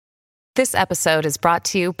This episode is brought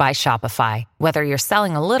to you by Shopify. Whether you're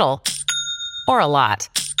selling a little or a lot,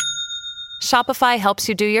 Shopify helps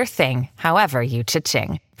you do your thing, however you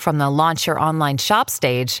cha-ching. From the launch your online shop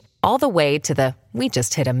stage, all the way to the we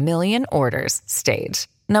just hit 1 million orders stage.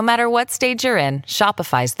 No matter what stage you're in,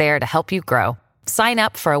 Shopify's there to help you grow. Sign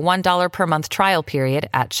up for a $1 per month trial period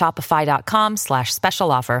at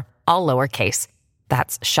shopify.com/special offer, all lowercase.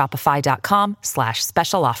 That's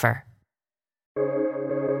shopify.com/special offer.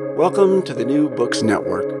 Welcome to the New Books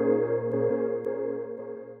Network.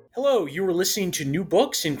 Hello, you are listening to New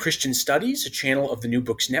Books in Christian Studies, a channel of the New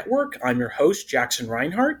Books Network. I'm your host, Jackson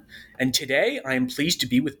Reinhardt, and today I am pleased to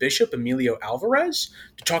be with Bishop Emilio Alvarez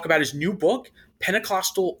to talk about his new book,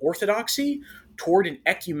 Pentecostal Orthodoxy, Toward an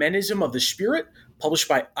Ecumenism of the Spirit, published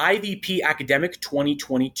by IVP Academic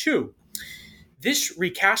 2022. This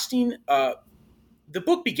recasting, the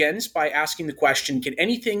book begins by asking the question, can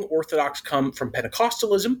anything Orthodox come from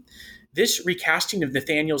Pentecostalism? This recasting of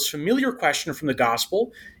Nathanael's familiar question from the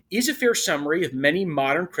Gospel is a fair summary of many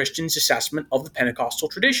modern Christians' assessment of the Pentecostal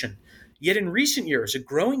tradition. Yet in recent years, a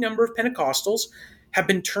growing number of Pentecostals have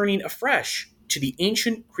been turning afresh to the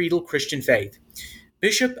ancient creedal Christian faith.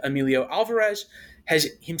 Bishop Emilio Alvarez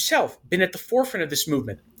has himself been at the forefront of this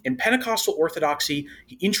movement. In Pentecostal Orthodoxy,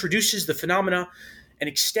 he introduces the phenomena and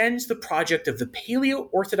extends the project of the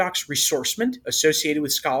Paleo-Orthodox ressourcement associated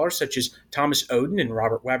with scholars such as Thomas Oden and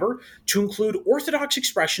Robert Weber to include Orthodox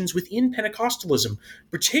expressions within Pentecostalism,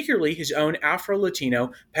 particularly his own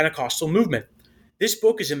Afro-Latino Pentecostal movement. This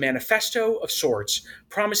book is a manifesto of sorts,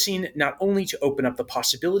 promising not only to open up the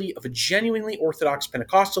possibility of a genuinely Orthodox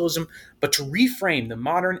Pentecostalism, but to reframe the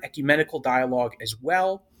modern ecumenical dialogue as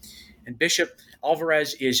well. And Bishop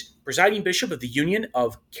Alvarez is presiding bishop of the Union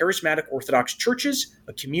of Charismatic Orthodox Churches,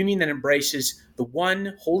 a communion that embraces the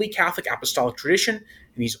one holy Catholic apostolic tradition,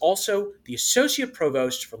 and he's also the associate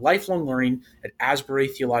provost for lifelong learning at Asbury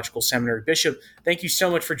Theological Seminary. Bishop, thank you so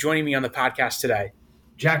much for joining me on the podcast today.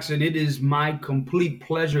 Jackson, it is my complete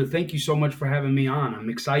pleasure. Thank you so much for having me on. I'm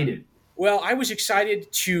excited. Well, I was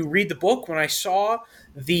excited to read the book. When I saw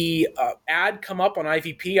the ad come up on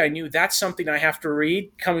IVP, I knew that's something I have to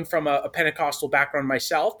read, coming from a Pentecostal background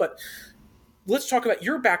myself. But let's talk about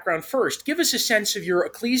your background first. Give us a sense of your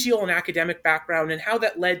ecclesial and academic background and how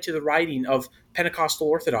that led to the writing of Pentecostal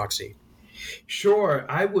Orthodoxy. Sure.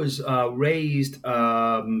 I was raised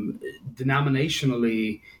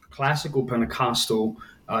denominationally classical Pentecostal,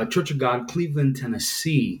 Church of God, Cleveland,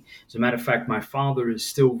 Tennessee. As a matter of fact, my father is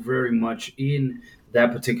still very much in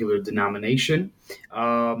that particular denomination. So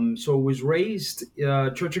I was raised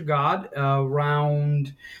Church of God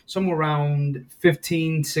somewhere around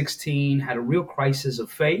 15, 16, had a real crisis of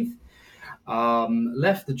faith,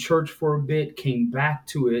 left the church for a bit, came back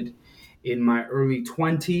to it in my early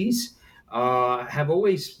 20s, have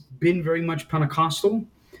always been very much Pentecostal.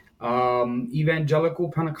 Evangelical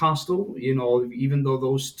Pentecostal, even though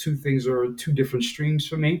those two things are two different streams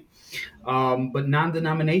for me, but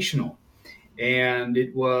non-denominational. And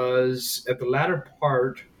it was at the latter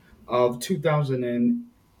part of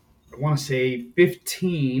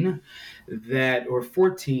 2015 or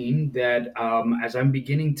 14 that as I'm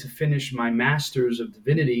beginning to finish my Master's of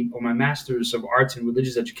Divinity or my Master's of Arts and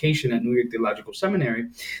Religious Education at New York Theological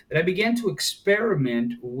Seminary, that I began to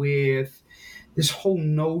experiment with this whole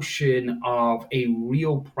notion of a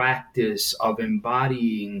real practice of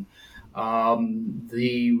embodying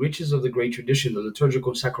the riches of the great tradition, the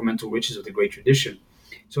liturgical sacramental riches of the great tradition.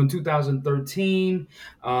 So in 2013,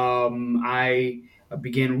 I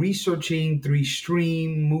began researching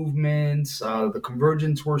three-stream movements, the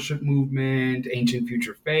Convergence Worship Movement, Ancient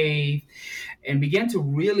Future Faith, and began to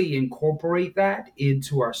really incorporate that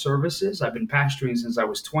into our services. I've been pastoring since I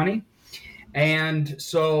was 20. And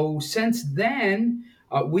so since then,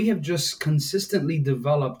 we have just consistently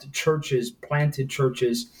developed planted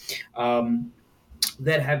churches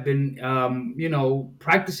that have been,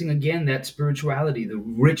 practicing again that spirituality, the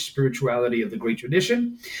rich spirituality of the great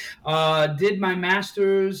tradition. Did my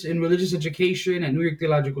master's in religious education at New York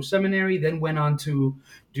Theological Seminary, then went on to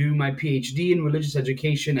do my PhD in religious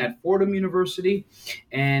education at Fordham University,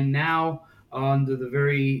 and now under the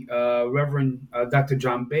very Reverend Dr.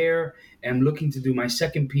 John Baer, I'm looking to do my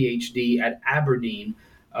second PhD at Aberdeen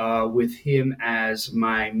with him as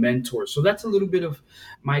my mentor. So that's a little bit of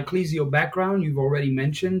my ecclesial background. You've already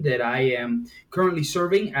mentioned that I am currently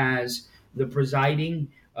serving as the presiding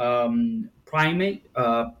primate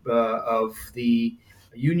of the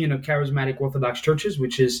Union of Charismatic Orthodox Churches,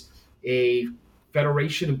 which is a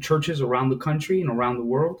federation of churches around the country and around the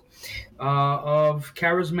world of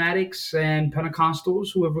charismatics and Pentecostals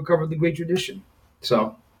who have recovered the great tradition.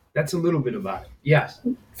 So That's a little bit about it. Yes.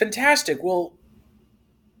 Fantastic. Well,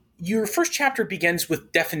 your first chapter begins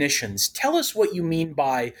with definitions. Tell us what you mean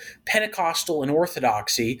by Pentecostal and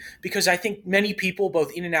Orthodoxy, because I think many people,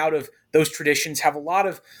 both in and out of those traditions, have a lot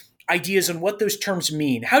of ideas on what those terms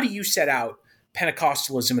mean. How do you set out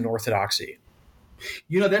Pentecostalism and Orthodoxy?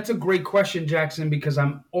 That's a great question, Jackson, because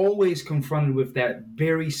I'm always confronted with that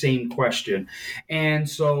very same question. And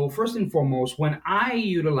so, first and foremost, when I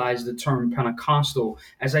utilize the term Pentecostal,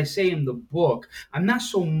 as I say in the book, I'm not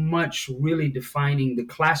so much really defining the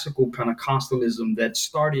classical Pentecostalism that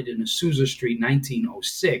started in Azusa Street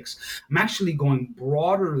 1906. I'm actually going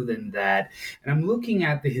broader than that, and I'm looking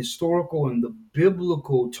at the historical and the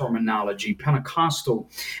biblical terminology, Pentecostal,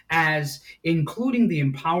 as including the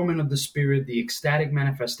empowerment of the Spirit, the ecstatic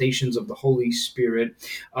manifestations of the Holy Spirit,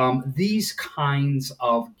 these kinds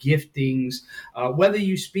of giftings, whether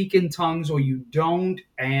you speak in tongues or you don't,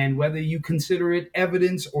 and whether you consider it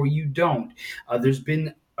evidence or you don't. There's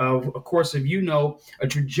been of course, if you know, a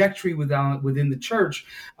trajectory within the church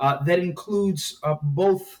that includes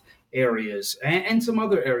both areas and some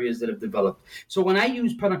other areas that have developed. So when I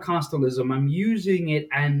use Pentecostalism, I'm using it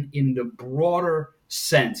in the broader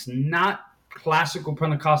sense, not classical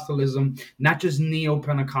Pentecostalism, not just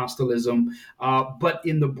neo-Pentecostalism, but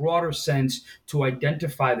in the broader sense to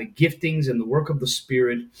identify the giftings and the work of the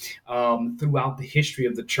Spirit throughout the history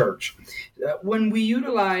of the church. When we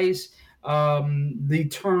utilize the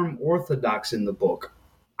term Orthodox in the book,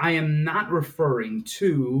 I am not referring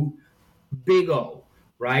to Big O,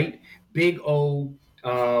 right? Big O,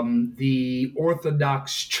 the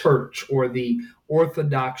Orthodox Church or the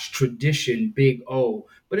Orthodox tradition, Big O,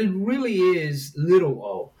 but it really is little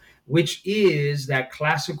o, which is that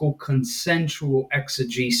classical consensual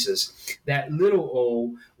exegesis, that little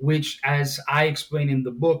o, which, as I explain in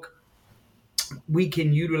the book, we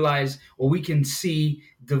can utilize or we can see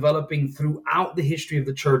developing throughout the history of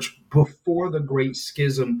the church before the Great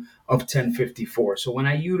Schism of 1054. So when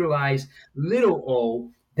I utilize little o,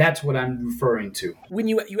 that's what I'm referring to. When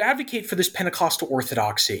you advocate for this Pentecostal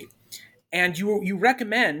orthodoxy, and you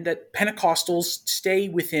recommend that Pentecostals stay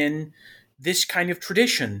within this kind of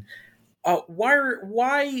tradition,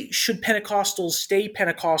 why should Pentecostals stay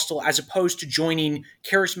Pentecostal as opposed to joining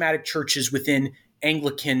charismatic churches within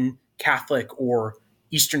Anglican, Catholic, or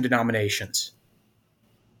Eastern denominations?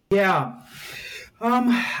 Yeah.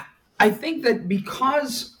 I think that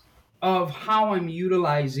because of how I'm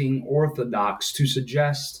utilizing Orthodox to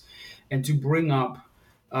suggest and to bring up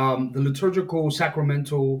the liturgical,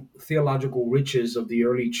 sacramental, theological riches of the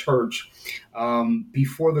early church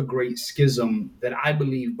before the Great Schism that I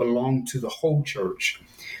believe belonged to the whole church,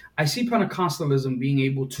 I see Pentecostalism being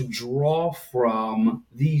able to draw from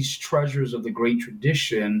these treasures of the great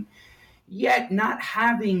tradition, yet not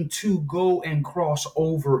having to go and cross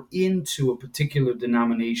over into a particular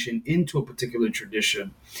denomination, into a particular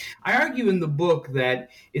tradition. I argue in the book that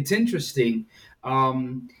it's interesting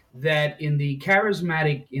that in the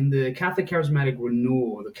Catholic charismatic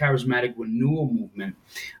renewal, the charismatic renewal movement,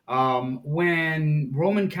 when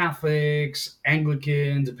Roman Catholics,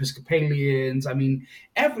 Anglicans, Episcopalians,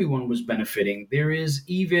 everyone was benefiting. There is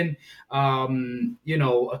even,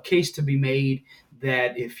 a case to be made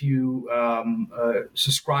that if you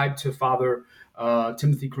subscribe to Father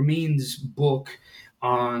Timothy Cremeen's book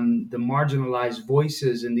on the marginalized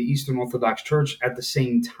voices in the Eastern Orthodox Church at the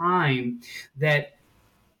same time, that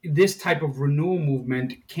this type of renewal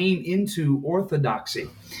movement came into Orthodoxy.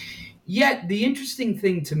 Yet the interesting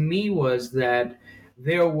thing to me was that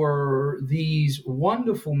there were these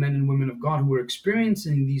wonderful men and women of God who were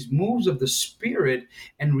experiencing these moves of the Spirit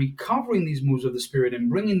and recovering these moves of the Spirit and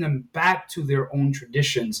bringing them back to their own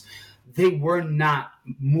traditions. They were not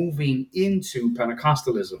moving into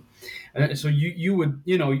Pentecostalism. So you would,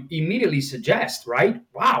 immediately suggest, right?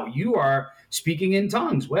 Wow, you are speaking in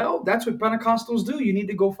tongues. Well, that's what Pentecostals do. You need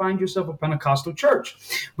to go find yourself a Pentecostal church.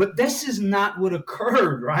 But this is not what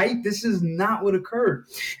occurred, right? This is not what occurred.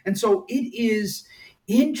 And so it is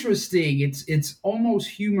interesting. It's almost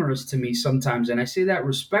humorous to me sometimes, and I say that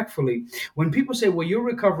respectfully. When people say, well, you're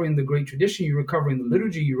recovering the great tradition, you're recovering the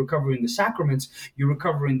liturgy, you're recovering the sacraments, you're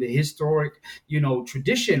recovering the historic,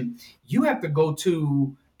 tradition, you have to go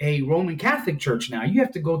to a Roman Catholic church now. You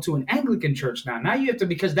have to go to an Anglican church now. Now you have to,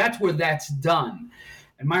 because that's where that's done.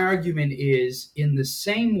 And my argument is, in the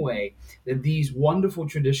same way that these wonderful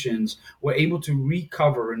traditions were able to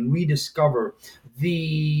recover and rediscover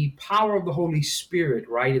the power of the Holy Spirit,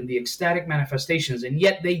 right, and the ecstatic manifestations, and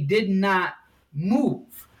yet they did not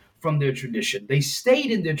move from their tradition. They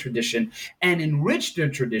stayed in their tradition and enriched their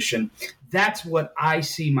tradition. That's what I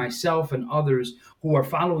see myself and others who are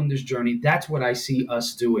following this journey. That's what I see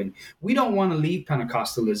us doing. We don't want to leave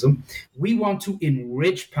Pentecostalism. We want to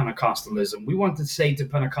enrich Pentecostalism. We want to say to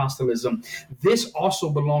Pentecostalism, this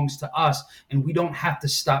also belongs to us, and we don't have to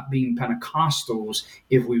stop being Pentecostals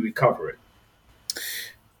if we recover it.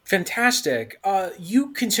 Fantastic.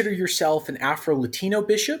 You consider yourself an Afro-Latino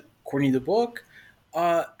bishop, according to the book.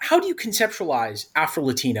 How do you conceptualize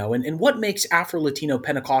Afro-Latino, and what makes Afro-Latino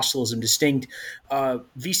Pentecostalism distinct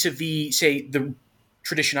vis-a-vis, say, the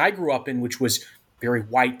tradition I grew up in, which was very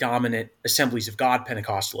white-dominant Assemblies of God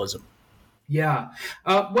Pentecostalism? Yeah.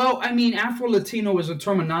 Well, I mean, Afro-Latino is a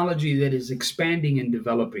terminology that is expanding and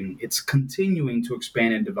developing. It's continuing to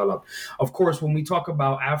expand and develop. Of course, when we talk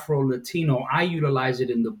about Afro-Latino, I utilize it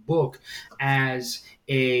in the book as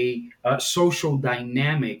a social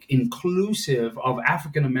dynamic inclusive of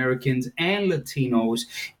African Americans and Latinos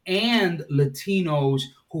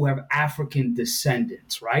who have African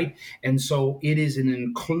descendants, right? And so it is an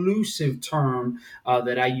inclusive term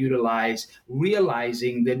that I utilize,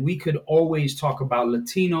 realizing that we could always talk about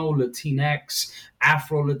Latino, Latinx,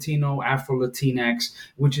 Afro-Latino, Afro-Latinx,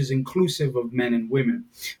 which is inclusive of men and women.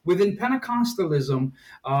 Within Pentecostalism,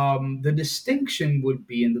 the distinction would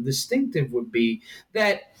be, and the distinctive would be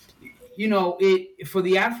that, for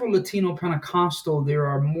the Afro-Latino Pentecostal, there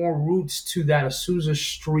are more roots to that Azusa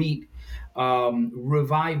Street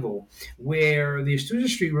revival, where the Azusa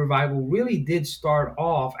Street revival really did start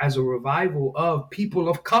off as a revival of people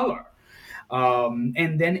of color,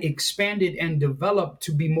 and then expanded and developed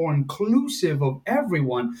to be more inclusive of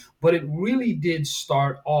everyone. But it really did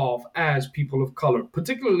start off as people of color,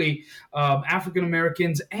 particularly African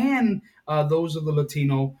Americans and those of the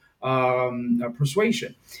Latino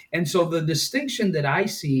persuasion. And so the distinction that I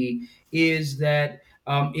see is that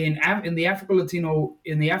in the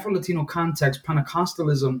Afro-Latino context,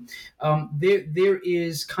 Pentecostalism, there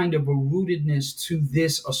is kind of a rootedness to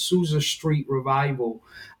this Azusa Street revival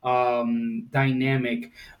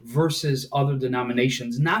dynamic versus other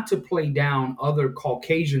denominations. Not to play down other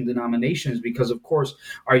Caucasian denominations, because of course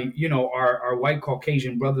our white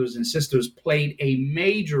Caucasian brothers and sisters played a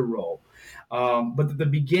major role, but the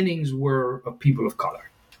beginnings were of people of color.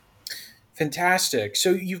 Fantastic.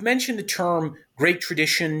 So you've mentioned the term great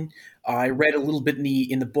tradition. I read a little bit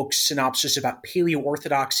in the book's synopsis about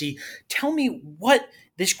Paleo-Orthodoxy. Tell me what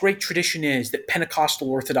this great tradition is that Pentecostal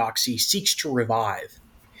Orthodoxy seeks to revive.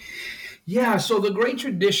 Yeah, so the great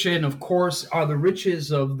tradition, of course, are the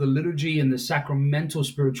riches of the liturgy and the sacramental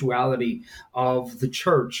spirituality of the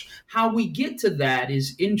church. How we get to that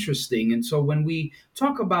is interesting. And so when we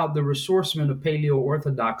talk about the ressourcement of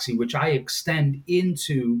Paleo-Orthodoxy, which I extend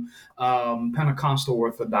into Pentecostal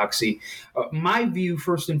Orthodoxy, my view,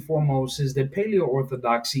 first and foremost, is that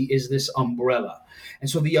Paleo-Orthodoxy is this umbrella. And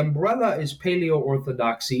so the umbrella is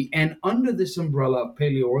Paleo-Orthodoxy, and under this umbrella of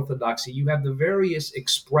Paleo-Orthodoxy, you have the various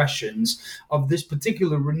expressions of this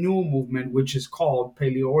particular renewal movement, which is called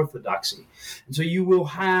Paleo-Orthodoxy. And so you will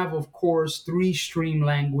have, of course, three-stream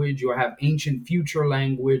language, you have ancient future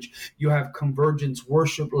language, you have convergence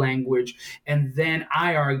worship language, and then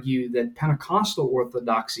I argue that Pentecostal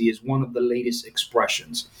Orthodoxy is one of the latest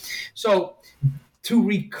expressions. So to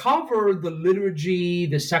recover the liturgy,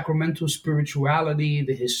 the sacramental spirituality,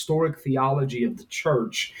 the historic theology of the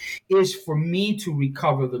church is for me to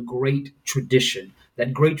recover the great tradition,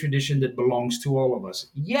 that great tradition that belongs to all of us.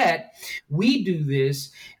 Yet, we do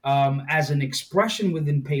this as an expression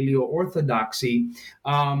within Paleo-Orthodoxy,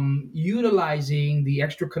 utilizing the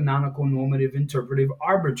extra-canonical normative interpretive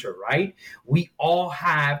arbiter, right? We all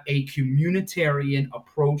have a communitarian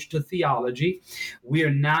approach to theology. We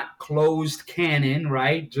are not closed canon,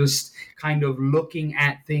 right? Just kind of looking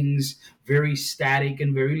at things very static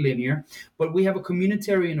and very linear, but we have a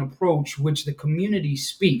communitarian approach which the community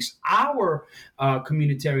speaks. Our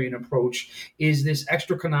communitarian approach is this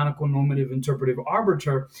extra-canonical normative interpretive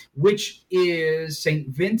arbiter, which is St.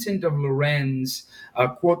 Vincent of Lérins,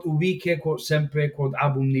 quod ubique, quod sempre, quod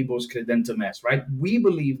ab omnibus credentem est, right? We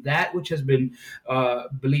believe that which has been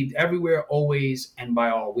believed everywhere, always, and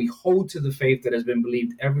by all. We hold to the faith that has been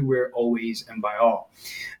believed everywhere, always, and by all.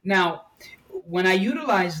 Now, when I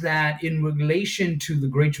utilize that in relation to the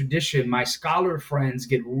great tradition, my scholar friends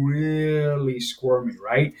get really squirmy,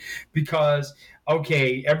 right? Because,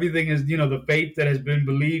 okay, everything is, the faith that has been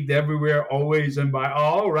believed everywhere, always, and by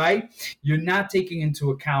all, right? You're not taking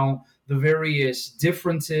into account the various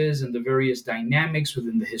differences and the various dynamics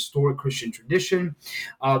within the historic Christian tradition,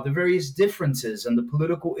 the various differences and the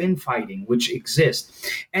political infighting which exist.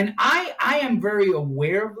 And I am very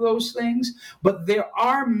aware of those things, but there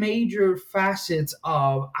are major facets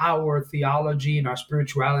of our theology and our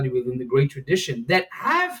spirituality within the great tradition that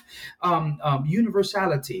have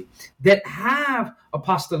universality, that have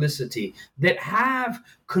apostolicity, that have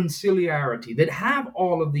conciliarity, that have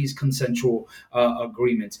all of these consensual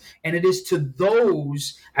agreements. And it is to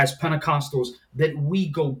those, as Pentecostals, that we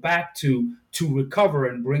go back to recover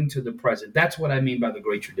and bring to the present. That's what I mean by the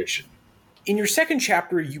great tradition. In your second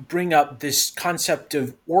chapter, you bring up this concept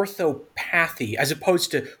of orthopathy as opposed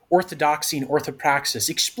to orthodoxy and orthopraxis.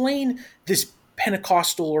 Explain this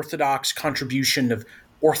Pentecostal Orthodox contribution of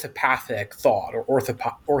orthopathic thought or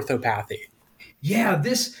orthopathy. Yeah,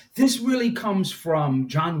 this really comes from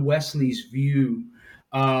John Wesley's view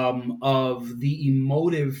of the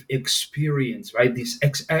emotive experience, right? This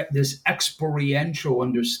experiential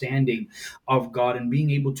understanding of God and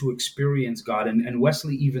being able to experience God. And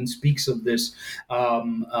Wesley even speaks of this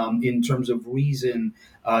in terms of reason,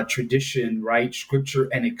 tradition, right? Scripture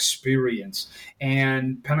and experience.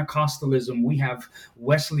 And Pentecostalism, we have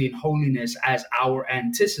Wesleyan holiness as our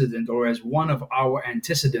antecedent or as one of our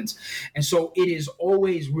antecedents. And so it is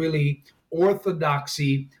always really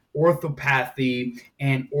orthodoxy, orthopathy,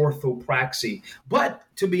 and orthopraxy. But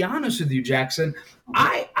to be honest with you, Jackson,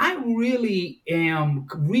 I really am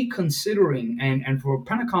reconsidering, and for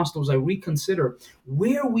Pentecostals, I reconsider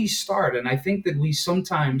where we start. And I think that we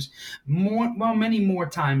sometimes, many more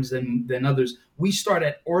times than others, we start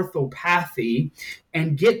at orthopathy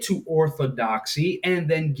and get to orthodoxy and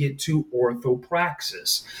then get to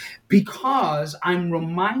orthopraxis. Because I'm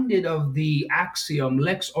reminded of the axiom,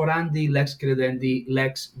 lex orandi, lex credendi,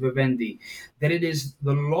 lex vivendi, that it is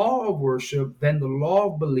the law of worship, then the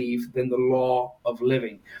law of belief, then the law of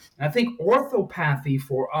living. And I think orthopathy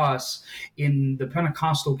for us in the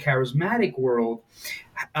Pentecostal charismatic world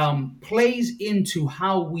plays into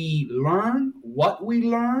how we learn, what we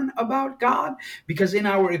learn about God, because in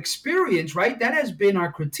our experience, right, that has been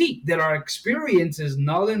our critique, that our experience is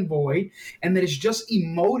null and void, and that it's just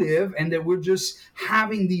emotive, and that we're just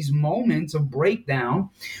having these moments of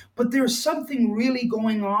breakdown, but there's something really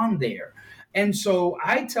going on there. And so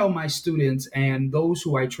I tell my students and those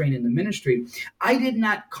who I train in the ministry, I did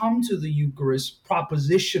not come to the Eucharist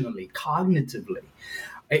propositionally, cognitively.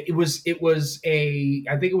 It was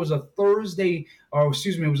a Thursday, or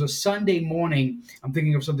excuse me, it was a Sunday morning. I'm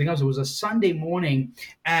thinking of something else. It was a Sunday morning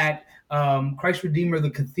at Christ Redeemer, the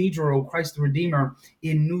Cathedral, Christ the Redeemer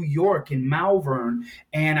in New York, in Malvern.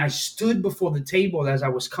 And I stood before the table as I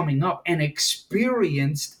was coming up and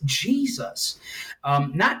experienced Jesus,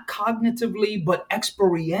 not cognitively, but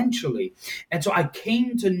experientially. And so I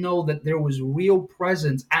came to know that there was real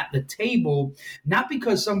presence at the table, not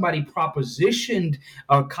because somebody propositioned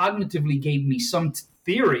or cognitively gave me some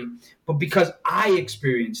theory, but because I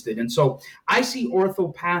experienced it. And so I see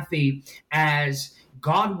orthopathy as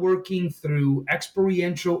God working through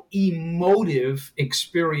experiential, emotive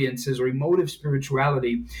experiences or emotive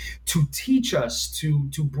spirituality to teach us, to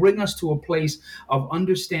bring us to a place of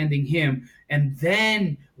understanding Him. And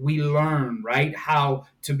then we learn, right, how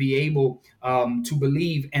to be able to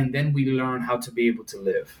believe, and then we learn how to be able to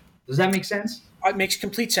live. Does that make sense? It makes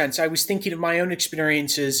complete sense. I was thinking of my own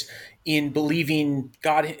experiences in believing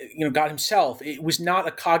God, God Himself. It was not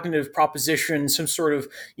a cognitive proposition, some sort of,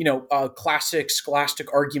 classic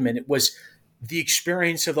scholastic argument. It was the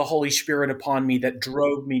experience of the Holy Spirit upon me that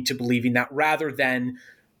drove me to believing that, rather than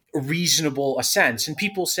a reasonable assent. And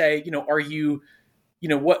people say, are you,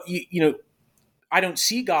 I don't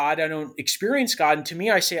see God, I don't experience God. And to me,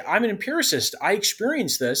 I say, I'm an empiricist. I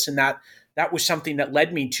experience this, and that was something that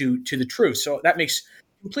led me to the truth. So that makes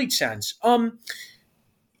complete sense.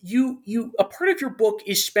 You a part of your book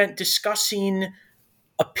is spent discussing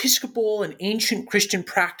Episcopal and ancient Christian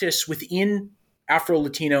practice within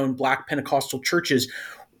Afro-Latino and Black Pentecostal churches.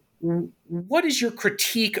 What is your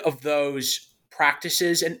critique of those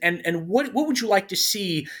practices, and what would you like to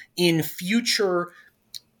see in future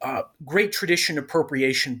great tradition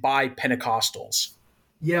appropriation by Pentecostals?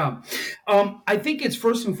 Yeah, I think it's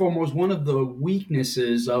first and foremost one of the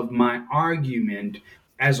weaknesses of my argument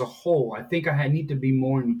as a whole. I think I need to be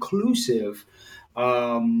more inclusive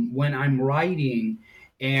when I'm writing.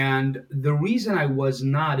 And the reason I was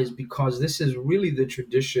not is because this is really the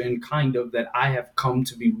tradition kind of that I have come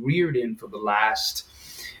to be reared in for the last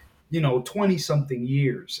 20 something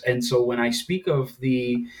years. And so when I speak of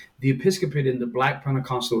the episcopate and the Black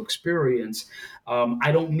Pentecostal experience,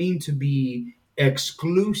 I don't mean to be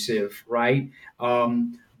exclusive, right?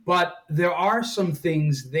 But there are some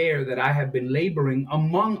things there that I have been laboring,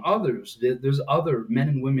 among others. There's other men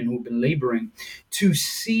and women who've been laboring to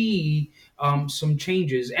see some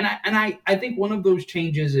changes, and I think one of those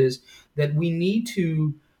changes is that we need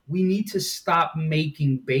to stop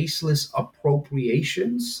making baseless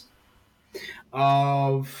appropriations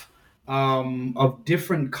of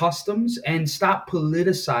different customs and stop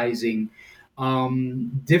politicizing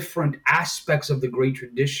different aspects of the great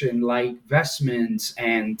tradition, like vestments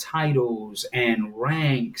and titles and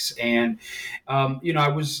ranks. And I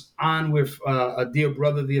was on with a dear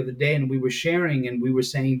brother the other day, and we were sharing, and we were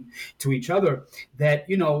saying to each other that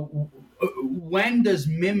when does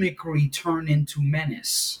mimicry turn into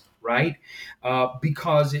menace, right?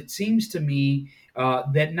 Because it seems to me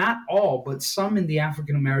that not all, but some in the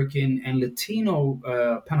African American and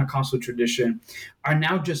Latino Pentecostal tradition are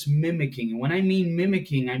now just mimicking. And when I mean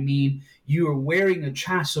mimicking, I mean you are wearing a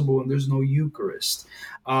chasuble and there's no Eucharist.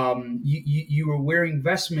 You are wearing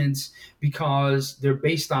vestments because they're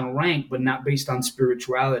based on rank, but not based on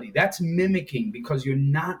spirituality. That's mimicking, because you're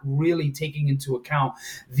not really taking into account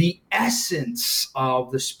the essence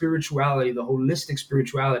of the spirituality, the holistic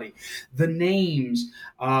spirituality, the names,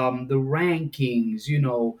 the rankings,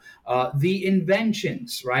 the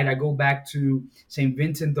inventions, right? I go back to St.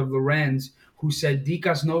 Vincent of Lérins, who said,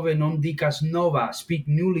 "Dicas nove, non dicas nova," speak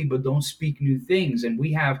newly, but don't speak new things. And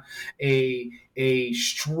we have a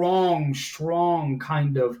strong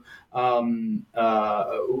kind of, I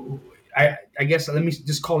guess, let me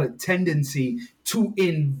just call it tendency to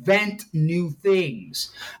invent new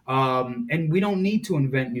things. And we don't need to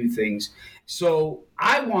invent new things. So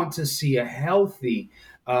I want to see a healthy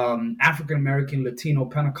African American, Latino,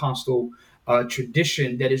 Pentecostal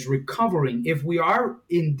tradition that is recovering. If we are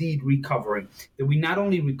indeed recovering, that we not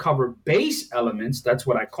only recover base elements, that's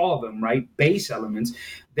what I call them, right? Base elements.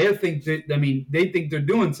 They think they're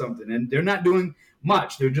doing something, and they're not doing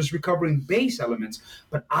much. They're just recovering base elements.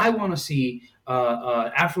 But I want to see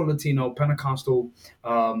Afro-Latino Pentecostal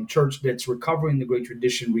church that's recovering the great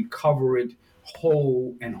tradition, recover it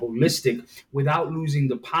whole and holistic, without losing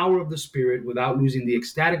the power of the Spirit, without losing the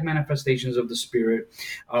ecstatic manifestations of the Spirit,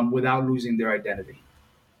 without losing their identity.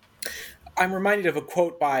 I'm reminded of a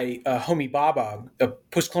quote by Homi Bhabha, a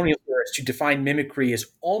post-colonial theorist, who defined mimicry as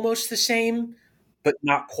almost the same, but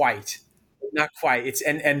not quite. Not quite. It's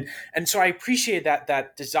and so I appreciate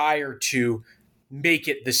that desire to make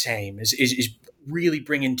it the same is really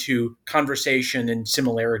bring into conversation and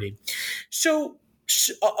similarity. So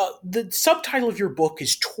the subtitle of your book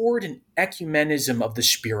is Toward an Ecumenism of the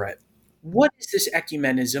Spirit. What is this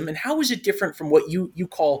ecumenism, and how is it different from what you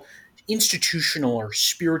call institutional or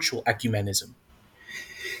spiritual ecumenism?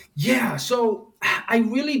 Yeah, so I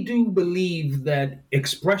really do believe that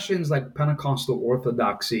expressions like Pentecostal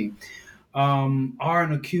orthodoxy are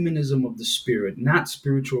an ecumenism of the Spirit, not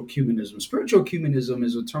spiritual ecumenism. Spiritual ecumenism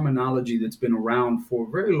is a terminology that's been around for a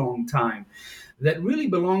very long time that really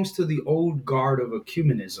belongs to the old guard of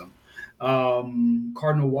ecumenism.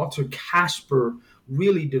 Cardinal Walter Casper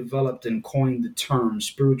really developed and coined the term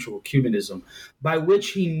spiritual ecumenism, by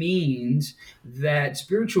which he means that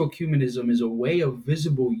spiritual ecumenism is a way of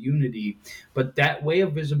visible unity, but that way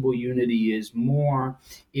of visible unity is more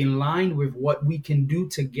in line with what we can do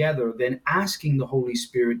together than asking the Holy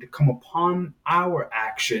Spirit to come upon our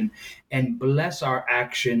action and bless our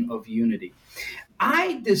action of unity.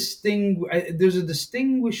 There's a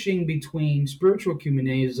distinguishing between spiritual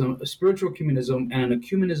ecumenism and an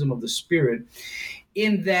ecumenism of the Spirit,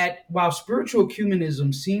 in that while spiritual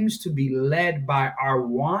ecumenism seems to be led by our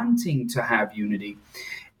wanting to have unity,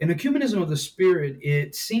 an ecumenism of the Spirit,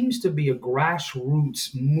 it seems to be a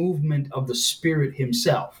grassroots movement of the Spirit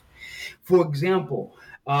himself. For example,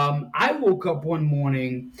 I woke up one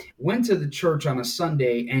morning, went to the church on a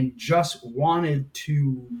Sunday, and just wanted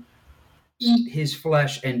to eat his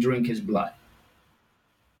flesh and drink his blood.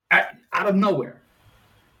 Out of nowhere.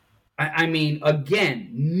 I mean, again,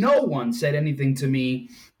 no one said anything to me.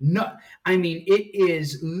 No, I mean, it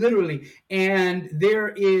is literally, and there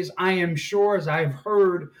is, I am sure, as I've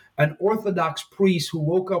heard, an Orthodox priest who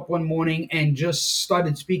woke up one morning and just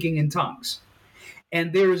started speaking in tongues.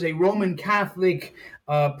 And there is a Roman Catholic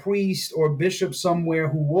priest or bishop somewhere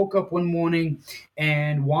who woke up one morning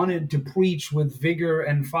and wanted to preach with vigor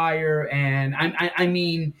and fire. And I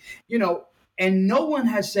mean, And no one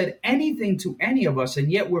has said anything to any of us.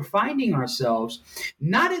 And yet we're finding ourselves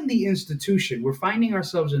not in the institution. We're finding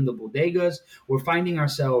ourselves in the bodegas. We're finding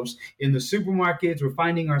ourselves in the supermarkets. We're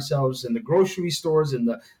finding ourselves in the grocery stores, in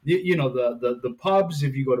the pubs.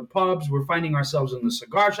 If you go to pubs, we're finding ourselves in the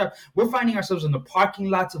cigar shop. We're finding ourselves in the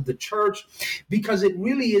parking lots of the church, because it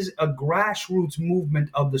really is a grassroots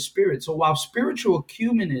movement of the Spirit. So while spiritual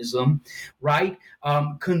ecumenism, right,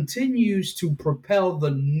 continues to propel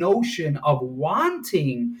the notion of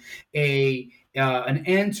wanting an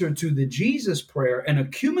answer to the Jesus prayer, and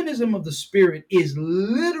ecumenism of the Spirit is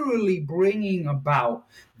literally bringing about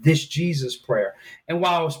this Jesus prayer. And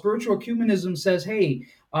while spiritual ecumenism says, hey,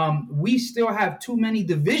 we still have too many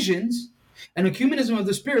divisions, and ecumenism of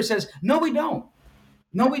the Spirit says, no, we don't.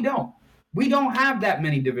 No, we don't. We don't have that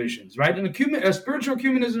many divisions, right? And spiritual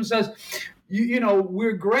ecumenism says,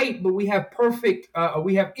 we're great, but we have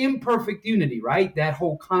imperfect unity, right? That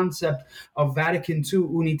whole concept of Vatican II,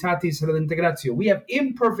 Unitatis Redintegratio. We have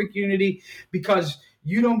imperfect unity because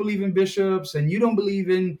you don't believe in bishops and you don't believe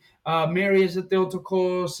in Mary as a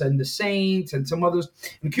Theotokos and the saints and some others.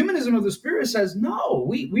 And ecumenism of the Spirit says, no,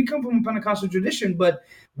 we come from a Pentecostal tradition, but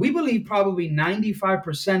we believe probably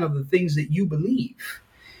 95% of the things that you believe.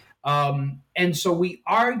 And so we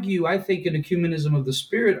argue, I think, in ecumenism of the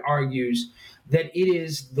Spirit argues that it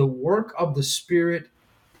is the work of the Spirit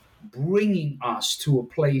bringing us to a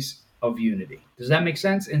place of unity. Does that make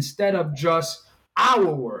sense? Instead of just our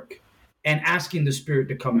work and asking the Spirit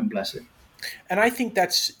to come and bless it. And I think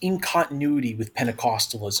that's in continuity with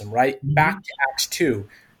Pentecostalism, right? Mm-hmm. Back to Acts 2.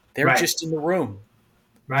 They're just in the room.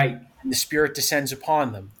 Right. And the Spirit descends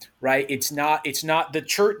upon them, right? It's not the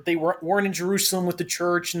church. They weren't in Jerusalem with the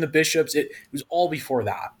church and the bishops. It was all before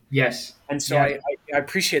that. Yes. And so I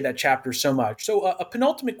appreciate that chapter so much. So a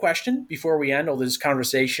penultimate question before we end, although this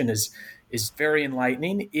conversation is very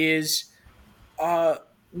enlightening, is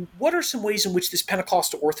what are some ways in which this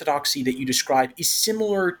Pentecostal orthodoxy that you describe is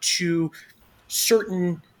similar to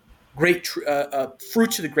certain great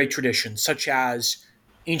fruits of the great tradition, such as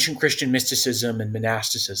ancient Christian mysticism and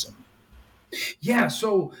monasticism? Yeah,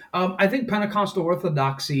 so I think Pentecostal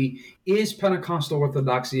orthodoxy is Pentecostal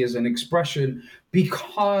orthodoxy as an expression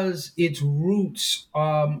because its roots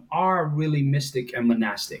are really mystic and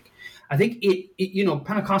monastic. I think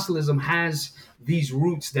Pentecostalism has these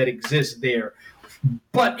roots that exist there.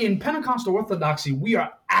 But in Pentecostal orthodoxy, we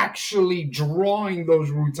are actually drawing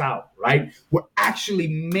those roots out, right? We're actually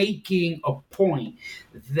making a point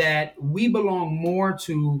that we belong more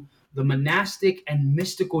to the monastic and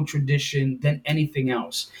mystical tradition than anything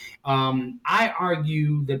else. I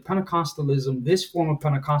argue that Pentecostalism, this form of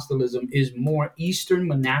Pentecostalism, is more Eastern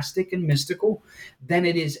monastic and mystical than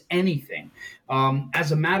it is anything.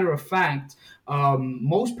 As a matter of fact,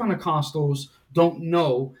 most Pentecostals don't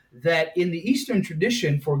know that in the Eastern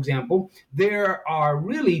tradition, for example, there are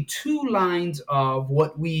really two lines of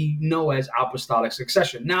what we know as apostolic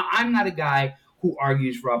succession. Now, I'm not a guy who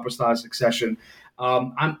argues for apostolic succession.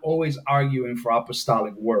 I'm always arguing for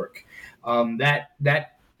apostolic work.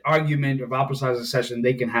 That argument of apostolic succession,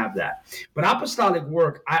 they can have that. But apostolic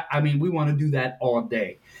work, I mean, we want to do that all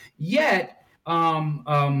day. Yet,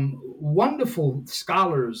 wonderful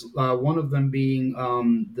scholars, one of them being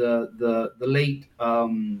the late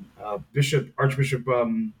Archbishop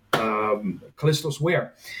Callistus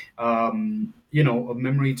Ware, of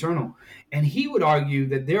Memory Eternal. And he would argue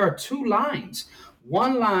that there are two lines.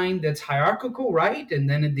 One line that's hierarchical, right? And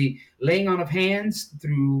then the laying on of hands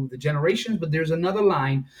through the generations. But there's another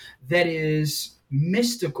line that is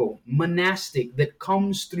mystical, monastic, that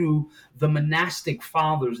comes through the monastic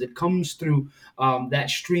fathers, that comes through that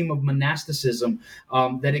stream of monasticism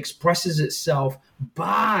that expresses itself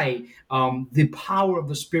by the power of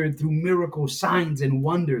the Spirit through miracles, signs, and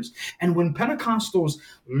wonders. And when Pentecostals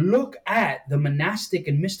look at the monastic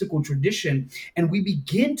and mystical tradition and we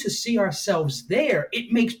begin to see ourselves there,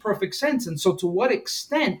 it makes perfect sense. And so to what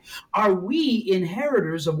extent are we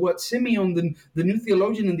inheritors of what Simeon, the new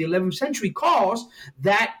theologian in the 11th century, calls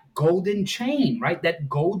that golden chain, right? That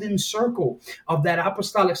golden circle of that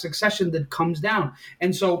apostolic succession that comes down.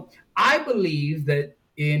 And so I believe that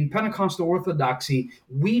in Pentecostal orthodoxy,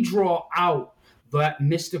 we draw out that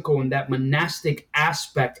mystical and that monastic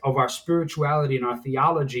aspect of our spirituality and our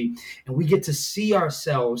theology, and we get to see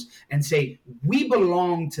ourselves and say, we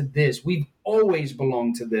belong to this. We've always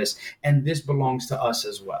belonged to this, and this belongs to us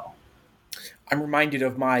as well. I'm reminded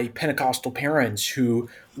of my Pentecostal parents who,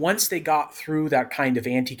 once they got through that kind of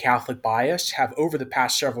anti-Catholic bias, have over the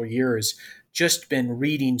past several years just been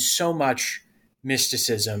reading so much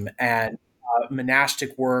mysticism and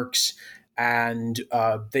monastic works and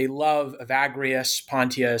they love Evagrius,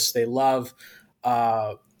 Pontius. They love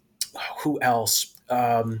who else?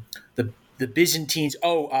 The Byzantines.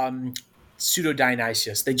 Pseudo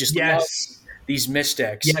Dionysius. They just love Yes. these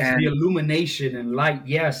mystics. Yes, And the illumination and light.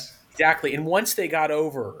 Yes. exactly. And once they got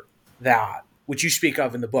over that, which you speak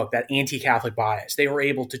of in the book, that anti-Catholic bias, they were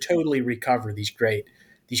able to totally recover these great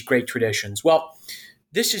traditions. Well,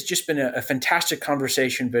 this has just been a fantastic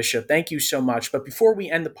conversation, Bishop. Thank you so much. But before we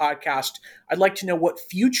end the podcast, I'd like to know what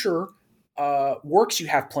future works you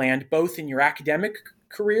have planned, both in your academic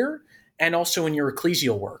career and also in your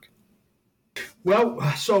ecclesial work. Well,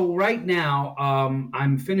 so right now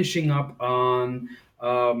I'm finishing up on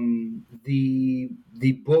the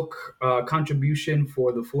book contribution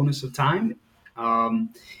for the fullness of time, and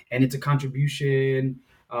it's a contribution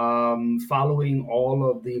following all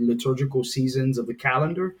of the liturgical seasons of the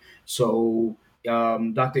calendar. So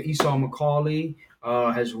Dr. Esau McCauley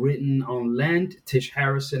has written on Lent. Tish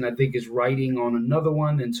Harrison, I think, is writing on another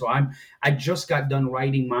one, and so I just got done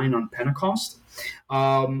writing mine on Pentecost.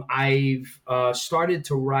 I've started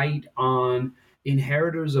to write on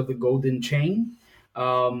Inheritors of the Golden Chain,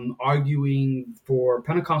 arguing for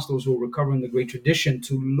Pentecostals who are recovering the great tradition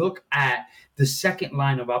to look at the second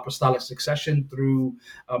line of apostolic succession through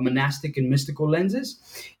monastic and mystical lenses.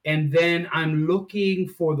 And then I'm looking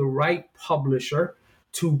for the right publisher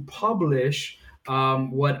to publish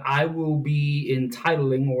what I will be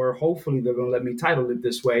entitling, or hopefully they're going to let me title it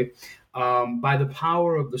this way, by the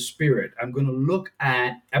power of the Spirit. I'm going to look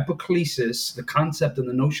at epiclesis, the concept and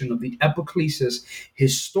the notion of the epiclesis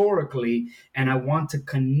historically, and I want to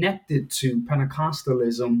connect it to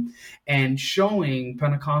Pentecostalism and showing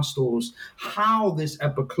Pentecostals how this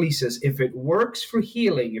epiclesis, if it works for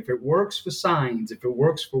healing, if it works for signs, if it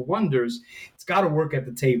works for wonders, it's got to work at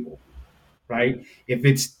the table. Right? If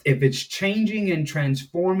it's changing and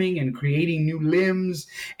transforming and creating new limbs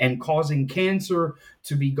and causing cancer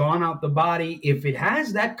to be gone out the body, if it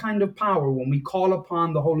has that kind of power when we call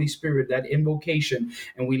upon the Holy Spirit, that invocation,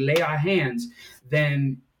 and we lay our hands,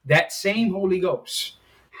 then that same Holy Ghost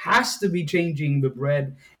has to be changing the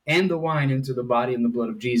bread and the wine into the body and the blood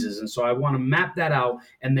of Jesus. And so I want to map that out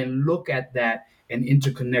and then look at that and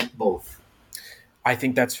interconnect both. I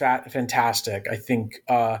think that's fantastic. I think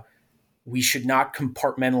we should not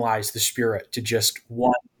compartmentalize the Spirit to just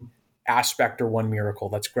one aspect or one miracle.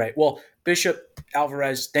 That's great. Well, Bishop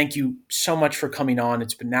Alvarez, thank you so much for coming on.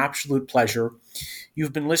 It's been an absolute pleasure.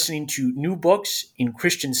 You've been listening to New Books in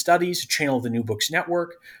Christian Studies, a channel of the New Books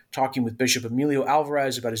Network, talking with Bishop Emilio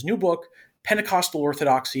Alvarez about his new book, Pentecostal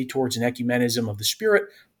Orthodoxy Towards an Ecumenism of the Spirit,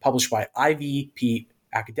 published by IVP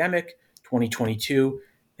Academic, 2022.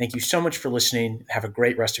 Thank you so much for listening. Have a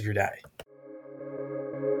great rest of your day.